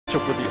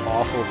matchup would be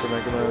awful for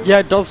Megaman. Yeah,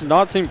 it does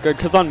not seem good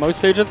because on most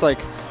stages,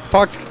 like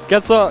Fox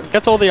gets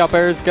all the up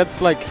airs,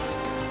 gets like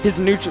his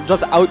neutral,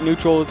 just out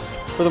neutrals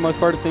for the most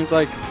part. It seems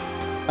like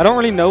I don't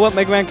really know what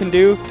Megaman can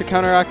do to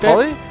counteract it.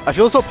 Probably, I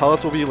feel as though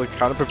pellets will be like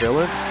kind of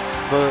prevalent,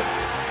 but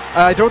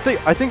I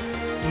think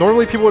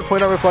normally people would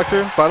point out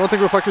Reflector, but I don't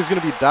think Reflector is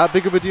going to be that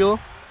big of a deal.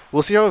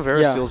 We'll see how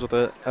Varus deals with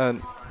it,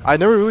 and I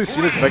never really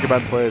seen this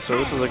Megaman play, so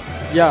this is like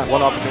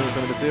one opportunity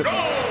for me to see it.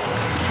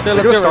 They're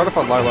going to start off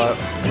on Lilat.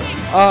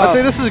 I'd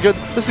say this is good.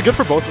 This is good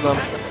for both of them.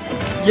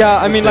 Yeah,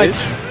 I mean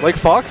like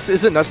Fox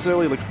isn't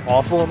necessarily like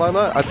awful in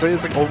Lilat. I'd say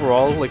it's like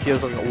overall like he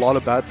has like a lot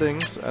of bad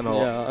things and a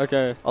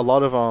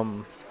lot of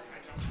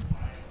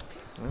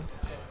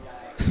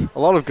a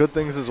lot of good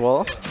things as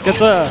well.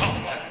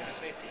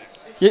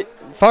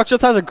 Fox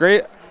just has a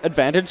great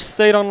advantage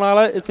state on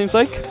Lilat, it seems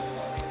like,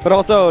 but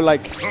also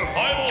like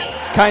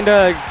kind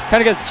of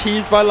gets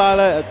cheesed by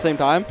Lilat at the same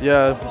time.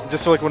 Yeah,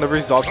 just like whenever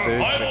he's off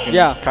stage, you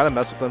can kind of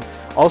mess with him.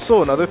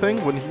 Also, another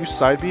thing, when you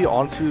side B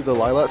onto the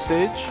Lilat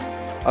stage,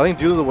 I think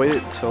due to the way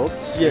it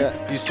tilts,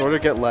 you sort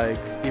of get lag,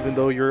 even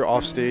though you're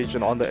off stage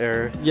and on the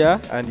air. Yeah.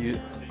 And you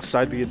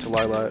side B into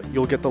Lilat,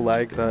 you'll get the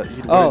lag that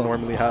you wouldn't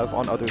normally have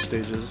on other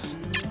stages.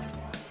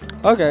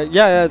 Okay,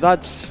 yeah,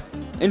 that's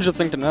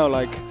interesting to know.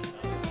 Like,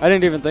 I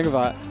didn't even think of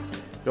that.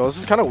 Yo, this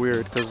is kind of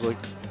weird because like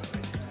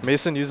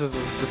Mason uses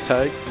this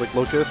tag, like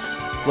Locust.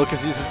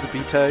 Locust uses the B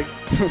tag,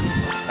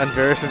 and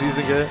Varus is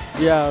using it.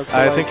 Yeah. So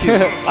I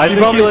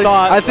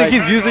think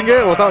he's using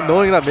it without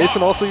knowing that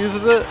Mason also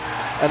uses it,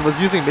 and was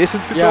using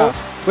Mason's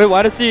controls. Yeah. Wait,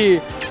 why does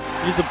he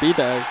use a B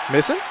tag?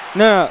 Mason?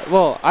 No,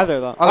 well, either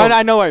though.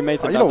 I know why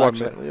Mason does. You know what?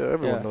 Yeah,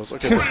 everyone knows.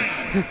 Okay,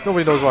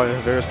 nobody knows why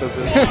Varus does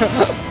it.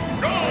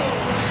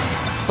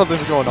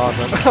 Something's going on,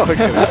 man.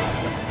 Okay.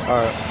 All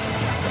right.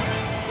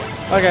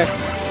 Okay.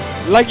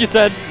 Like you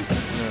said,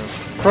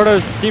 Proto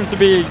seems to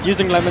be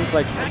using lemons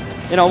like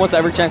in almost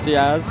every chance he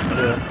has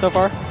so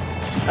far.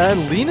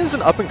 And Lean is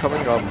an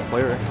up-and-coming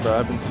player that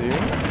I've been seeing.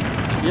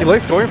 He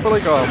likes going for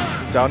like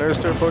down airs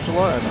to approach a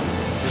lot, and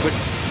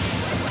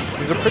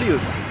he's a pretty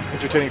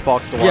entertaining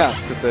Fox to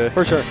watch. To say.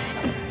 For sure.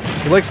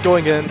 He likes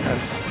going in,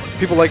 and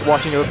people like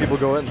watching other people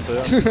go in. So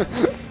yeah.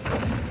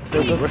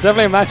 It's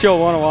definitely a match you'll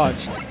want to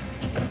watch.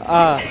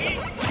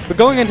 But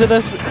going into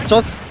this,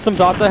 just some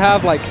thoughts I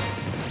have, like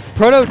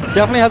Proto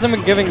definitely hasn't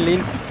been giving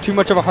Lean too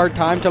much of a hard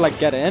time to like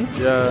get in.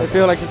 Yeah. I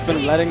feel like he's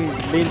been letting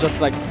Lean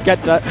just like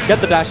get the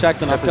dash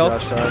attacks and up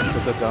tilts. Dash attacks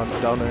with the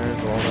down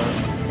airs,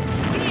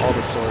 all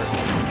the sort.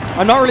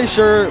 I'm not really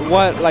sure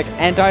what like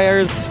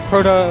anti-airs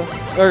Proto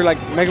or like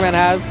Megaman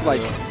has.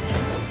 Like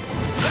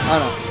I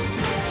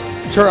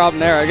don't know. Sure, up in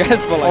there, I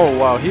guess. But like, oh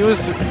wow, he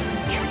was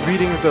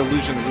reading the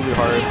illusion really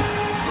hard.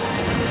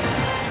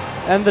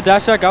 And the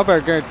dash attack up air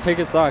gonna take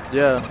its stock.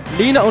 Yeah.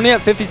 Lean only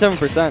at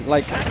 57%.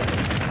 Like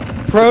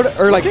Proto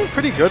or like looking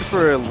pretty good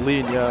for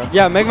Lean, yeah.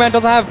 Yeah, Megaman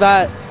doesn't have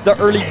the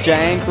early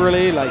jank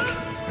really. Like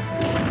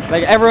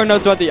everyone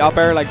knows about the up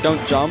air, like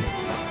don't jump.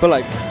 But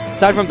like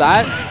aside from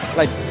that,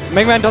 like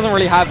Megaman doesn't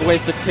really have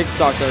ways to take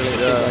stocks early.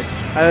 Yeah.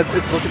 And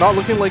it's not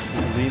looking like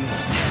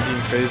Lean's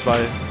being phased by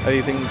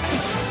anything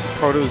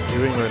Proto's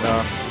doing right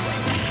now.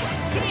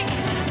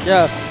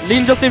 Yeah,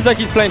 Lean just seems like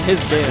he's playing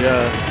his game.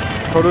 Yeah.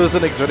 Proto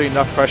isn't exerting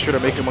enough pressure to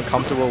make him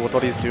uncomfortable with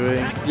what he's doing.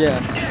 Yeah.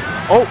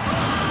 Oh!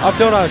 Up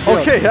tilt shield.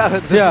 Okay,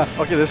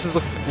 okay, this is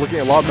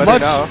looking a lot better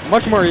now.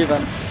 Much more even.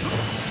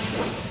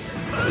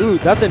 Ooh,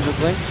 that's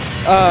interesting.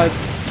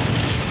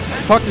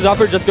 Fox's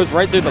upper just goes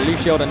right through the leaf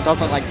shield and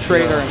doesn't like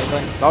trade or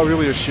anything. Not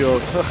really a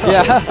shield.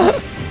 Yeah.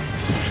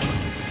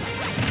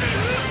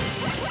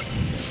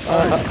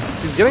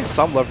 He's getting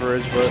some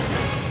leverage, but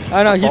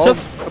I know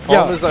the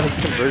problem is that his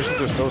conversions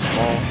are so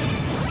small.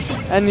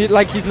 And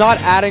he's not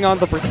adding on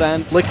the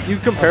percent. Like you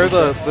compare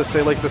the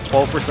say like the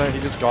 12% he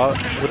just got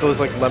with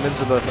those like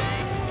lemons in the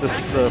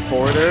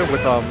forward air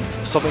with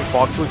something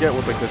Fox would get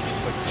with like this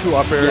like 2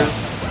 up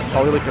airs,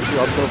 probably like a few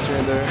up tilts here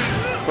and there,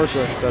 for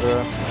sure,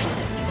 etc.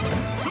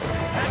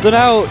 So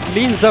now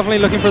Lean's definitely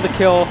looking for the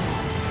kill.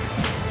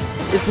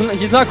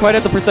 He's not quite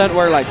at the percent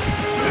where like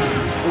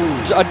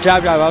a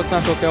jab out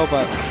smash will kill,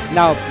 but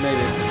now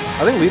maybe.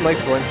 I think Lean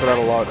likes going for that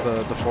a lot,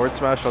 the forward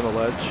smash on the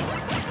ledge.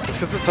 It's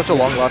because it's such a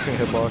long-lasting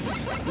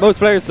hitbox. Most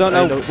players don't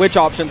know which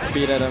options to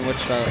beat it and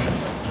which to.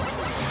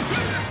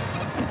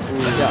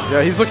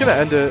 Yeah, he's looking to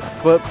end it,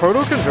 but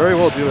Proto can very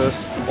well do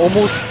this.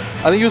 Almost,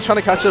 I think he was trying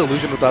to catch an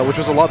illusion with that, which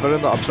was a lot better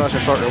than the up smash I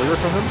saw earlier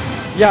from him.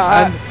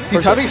 Yeah, and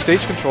he's having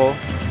stage control.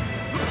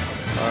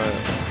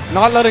 Alright.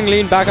 Not letting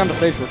Lean back on the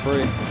stage for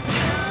free.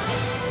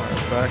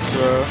 Alright, back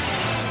throw.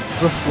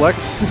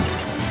 Reflects.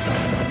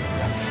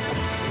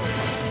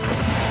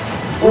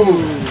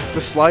 Oh,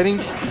 the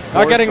sliding.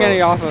 Not getting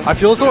any off of. I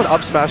feel as though an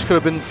up smash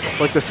could have been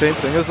like the same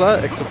thing as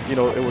that, except it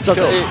would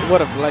kill. It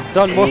would have like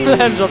done more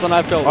than just an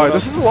up tilt. Alright,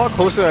 this is a lot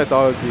closer than I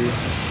thought it would be.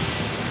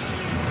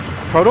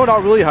 Proto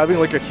not really having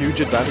like a huge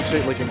advantage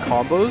state like in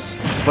combos,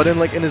 but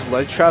in his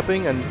ledge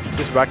trapping and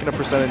just racking up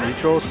percent in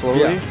neutral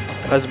slowly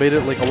has made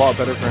it like a lot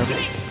better for him.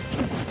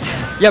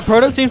 Yeah,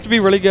 Proto seems to be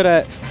really good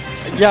at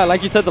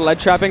like you said, the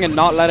ledge trapping and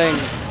not letting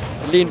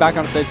Lean back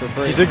on stage for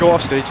free. He did go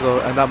off stage though,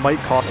 and that might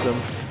cost him.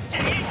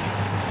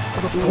 Oh,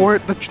 the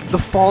forward, the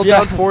fall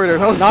down forwarder.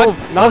 That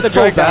was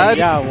so bad.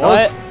 Yeah,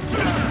 what?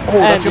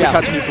 That's gonna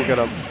catch a neutral get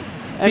up.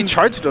 He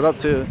charged it up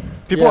too.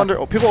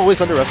 People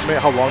always underestimate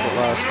how long it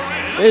lasts.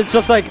 It's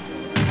just like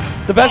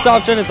the best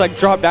option is like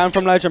drop down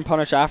from ledge and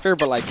punish after,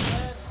 but like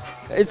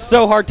it's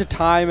so hard to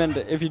time, and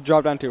if you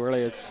drop down too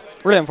early, it's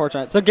really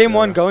unfortunate. So game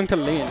 1 going to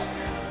lean.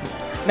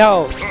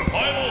 Now.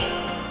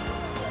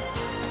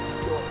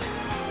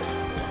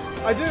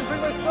 I didn't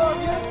bring my stuff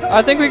yet.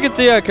 I think we could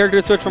see a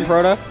character switch from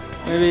Proto.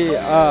 Maybe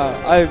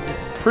I'm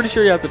pretty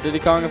sure he has a Diddy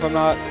Kong if I'm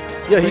not.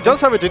 Yeah, he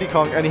does have a Diddy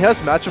Kong, and he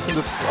has matchup in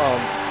this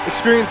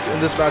experience in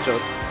this matchup.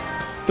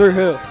 Through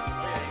who?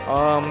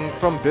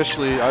 From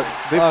Bishley.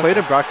 They played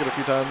in bracket a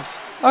few times.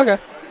 Okay.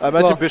 I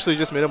imagine Bishley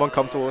just made him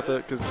uncomfortable with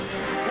it because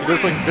he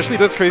does Bishley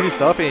does crazy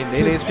stuff and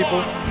he nays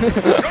people.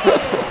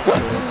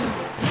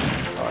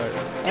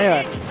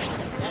 Anyway,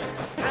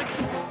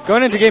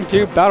 going into game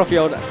 2,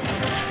 Battlefield.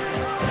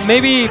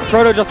 Maybe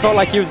Proto just felt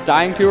like he was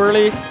dying too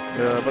early.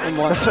 Yeah,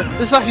 but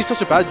this is actually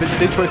such a bad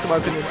stage choice in my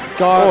opinion.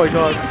 God. Oh my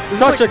god.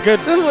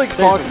 This is like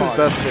Fox's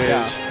best stage.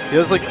 Yeah. He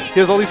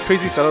has all these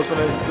crazy setups and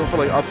then go for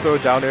like up throw,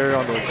 down air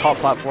on the top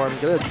platform.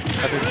 Get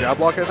a jab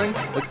block, I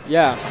think. Like,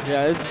 yeah,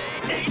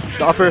 it's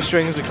the upper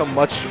string has become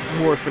much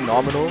more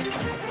phenomenal.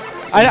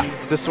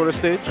 This sort of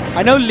stage.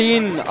 I know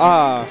Lean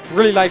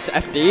really likes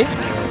FD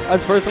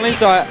as personally,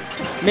 so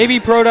maybe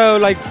Proto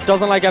like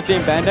doesn't like FD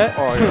and Bandit.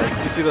 Oh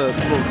yeah, you see the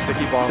little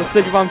sticky bomb. The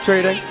sticky bomb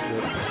trading.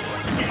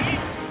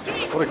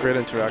 What a great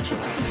interaction.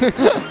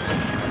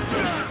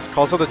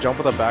 Calls out the jump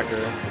with a backer.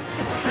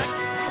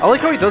 I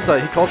like how he does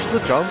that. He calls out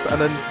the jump and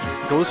then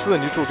goes for the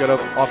neutral get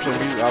up option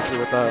after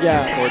with that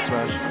forward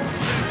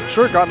smash.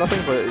 Sure, got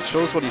nothing, but it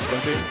shows what he's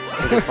thinking,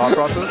 like his thought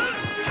process.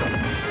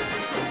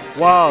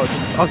 Wow,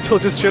 until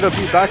just straight up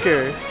beat back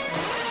air.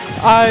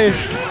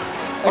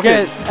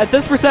 Okay, at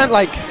this percent,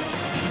 like,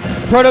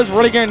 Proto's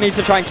really going to need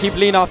to try and keep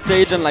Lean off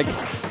stage and, like,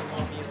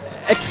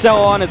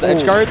 excel on his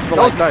edge guards. But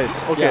that was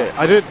nice. Okay,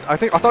 yeah. I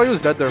thought he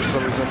was dead there for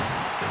some reason.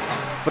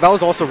 But that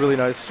was also really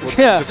nice. What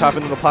just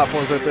happened in the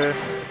platforms right there.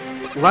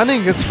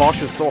 Landing against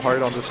Fox is so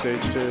hard on this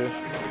stage, too.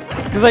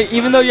 Because, like,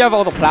 even though you have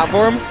all the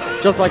platforms,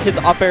 just, like, his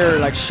up air,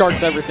 like,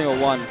 sharks every single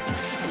one.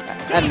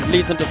 And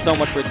leads into so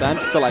much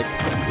percent. So, like,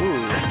 ooh.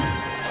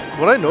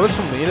 What I noticed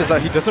from Lean is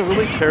that he doesn't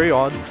really carry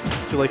on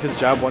to like his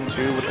jab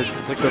 1-2 with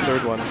the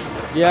third one.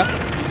 Yeah.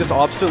 He just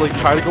opts to like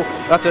try to go.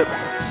 That's it.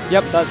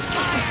 Yep, that's.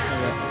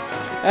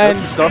 Okay.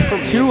 And stuff from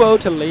 2-0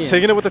 to Lean.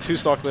 Taking it with the 2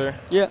 stock there.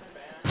 Yeah.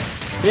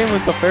 Game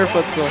with the fair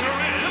foot still.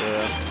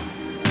 Yeah.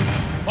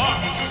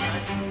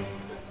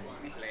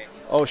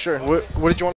 Oh sure. What did you want?